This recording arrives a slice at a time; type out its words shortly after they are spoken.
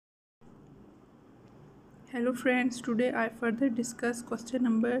Hello friends, today I further discuss question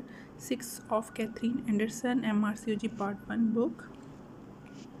number 6 of Katherine Anderson mrcog part 1 book.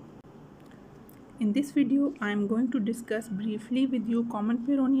 In this video, I am going to discuss briefly with you common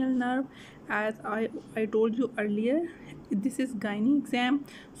peroneal nerve. As I told you earlier, this is gynae exam,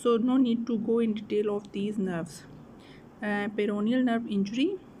 so no need to go in detail of these nerves. Peroneal nerve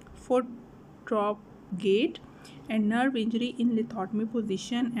injury, Footdrop gait, and nerve injury in lithotomy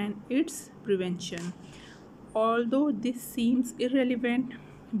position and its prevention. Although this seems irrelevant,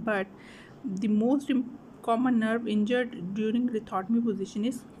 but the most common nerve injured during lithotomy position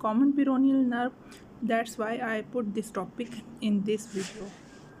is common peroneal nerve. That's why I put this topic in this video.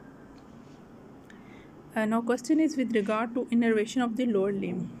 Now question is with regard to innervation of the lower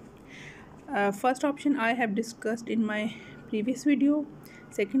limb. First option I have discussed in my previous video.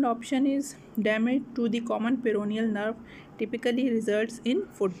 Second option is damage to the common peroneal nerve typically results in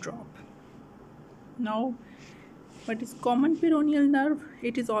foot drop. Now, what is common peroneal nerve?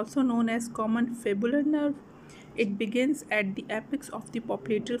 It is also known as common fibular nerve. It begins at the apex of the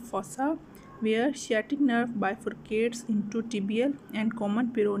popliteal fossa, where sciatic nerve bifurcates into tibial and common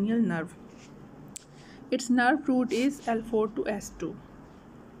peroneal nerve. Its nerve root is L4 to S2.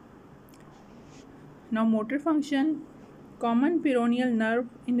 Now, motor function. Common peroneal nerve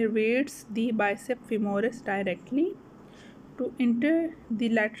innervates the bicep femoris directly. To enter the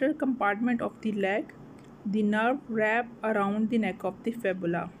lateral compartment of the leg, the nerve wraps around the neck of the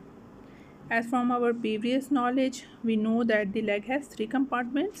fibula. As from our previous knowledge, we know that the leg has three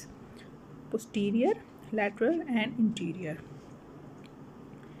compartments: posterior, lateral and interior.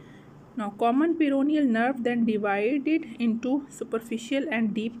 Now, common peroneal nerve then divided into superficial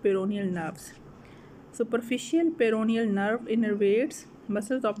and deep peroneal nerves. Superficial peroneal nerve innervates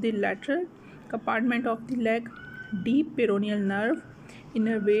muscles of the lateral compartment of the leg. Deep peroneal nerve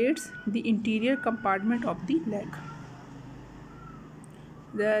innervates the interior compartment of the leg.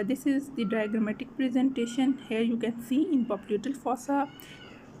 This is the diagrammatic presentation. Here you can see in popliteal fossa,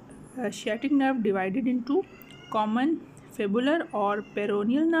 sciatic nerve divided into common fibular or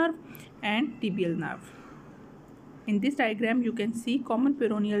peroneal nerve and tibial nerve. In this diagram, you can see common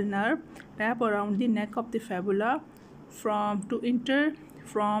peroneal nerve wrap around the neck of the fibula to enter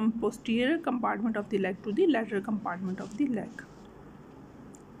from posterior compartment of the leg to the lateral compartment of the leg.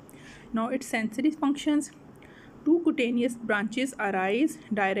 Now, its sensory functions. Two cutaneous branches arise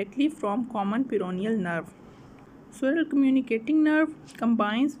directly from common peroneal nerve. Sural communicating nerve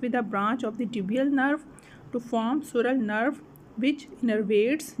combines with a branch of the tibial nerve to form sural nerve, which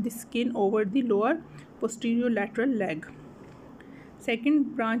innervates the skin over the lower posterolateral leg.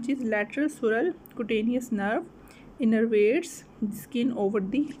 Second branch is lateral sural cutaneous nerve, innervates the skin over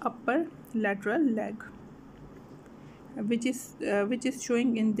the upper lateral leg, which is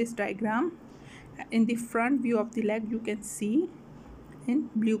showing in this diagram. In the front view of the leg, you can see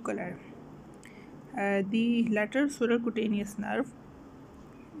in blue color. The lateral sural cutaneous nerve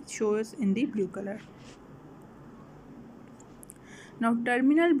shows in the blue color. Now,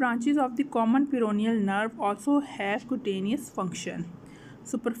 terminal branches of the common peroneal nerve also have cutaneous function.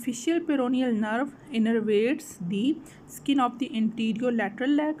 Superficial peroneal nerve innervates the skin of the interior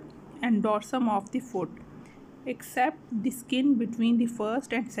lateral leg and dorsum of the foot, except the skin between the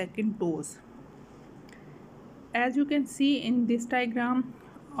first and second toes. As you can see in this diagram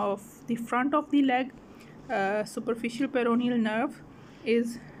of the front of the leg, superficial peroneal nerve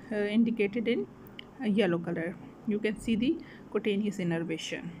is indicated in yellow color. You can see the cutaneous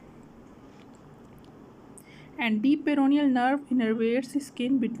innervation. And deep peroneal nerve innervates the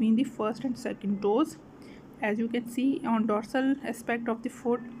skin between the first and second toes. As you can see on dorsal aspect of the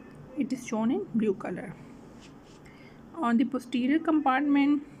foot, it is shown in blue color. On the posterior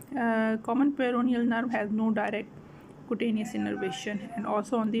compartment, common peroneal nerve has no direct cutaneous innervation, and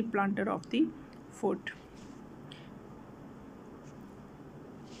also on the plantar of the foot.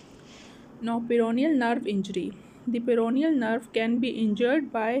 Now, peroneal nerve injury. The peroneal nerve can be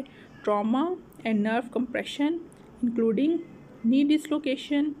injured by trauma and nerve compression, including knee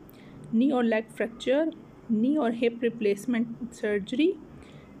dislocation, knee or leg fracture, knee or hip replacement surgery,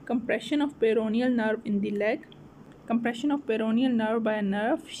 compression of peroneal nerve in the leg, compression of peroneal nerve by a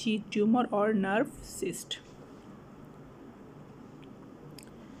nerve sheath tumor or nerve cyst.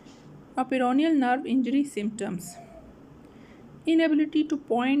 Now, peroneal nerve injury symptoms. Inability to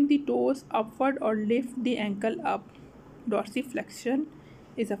point the toes upward or lift the ankle up. Dorsiflexion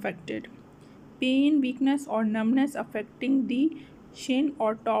is affected. Pain, weakness or numbness affecting the shin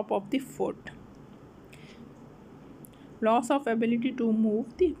or top of the foot. Loss of ability to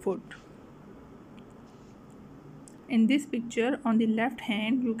move the foot. In this picture, on the left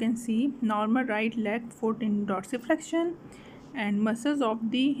hand, you can see normal right leg foot in dorsiflexion, and muscles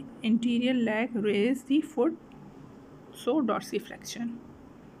of the anterior leg raise the foot, so dorsiflexion.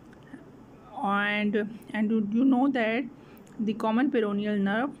 And you know that the common peroneal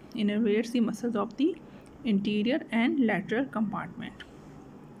nerve innervates the muscles of the anterior and lateral compartment.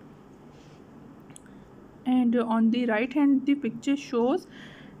 And on the right hand, the picture shows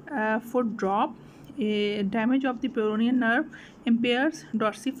foot drop. A damage of the peroneal nerve impairs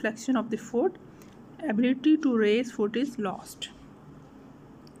dorsiflexion of the foot. Ability to raise foot is lost.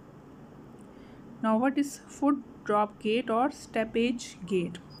 Now, what is foot drop gait or steppage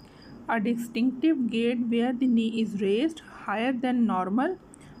gait? A distinctive gait where the knee is raised higher than normal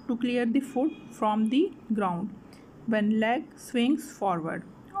to clear the foot from the ground when leg swings forward,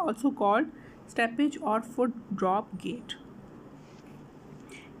 also called steppage or foot drop gait.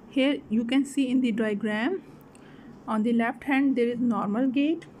 Here you can see in the diagram, on the left hand there is normal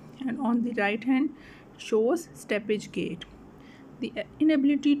gait, and on the right hand shows steppage gait, the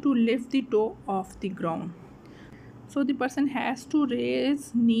inability to lift the toe off the ground. So the person has to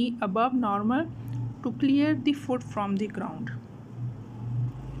raise knee above normal to clear the foot from the ground.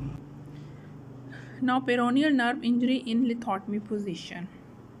 Now, peroneal nerve injury in lithotomy position.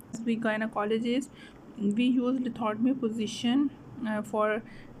 As we gynecologists, we use lithotomy position for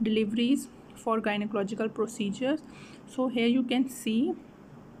deliveries, for gynecological procedures. So here you can see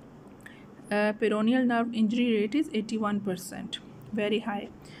peroneal nerve injury rate is 81%, very high.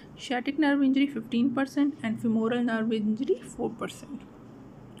 Sciatic nerve injury 15% and femoral nerve injury 4%.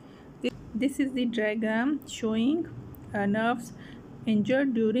 This is the diagram showing nerves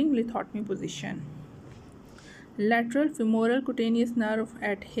injured during lithotomy position. Lateral femoral cutaneous nerve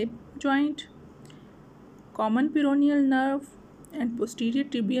at hip joint, common peroneal nerve and posterior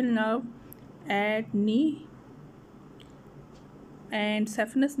tibial nerve at knee, and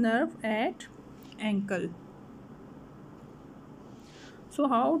saphenous nerve at ankle. So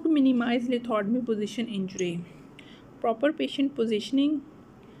how to minimize lithotomy position injury? Proper patient positioning,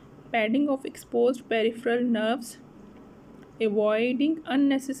 padding of exposed peripheral nerves, avoiding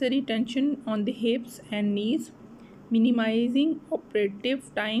unnecessary tension on the hips and knees, minimizing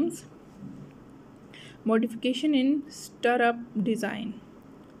operative times, modification in stirrup design.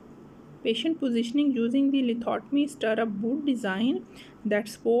 Patient positioning using the lithotomy stirrup boot design that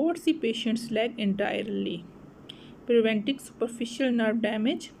supports the patient's leg entirely, preventing superficial nerve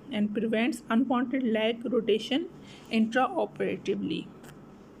damage and prevents unwanted leg rotation intraoperatively.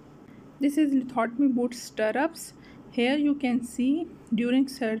 This is lithotomy boot stirrups. Here you can see during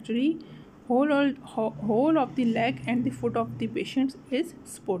surgery, whole of the leg and the foot of the patient is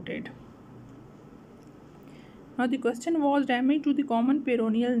supported. Now the question was, damage to the common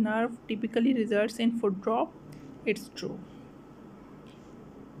peroneal nerve typically results in foot drop. It's true.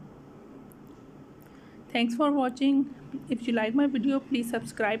 Thanks for watching. If you like my video, please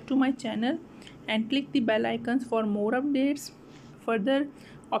subscribe to my channel and click the bell icons for more updates. Further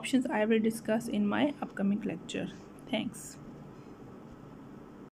options I will discuss in my upcoming lecture. Thanks.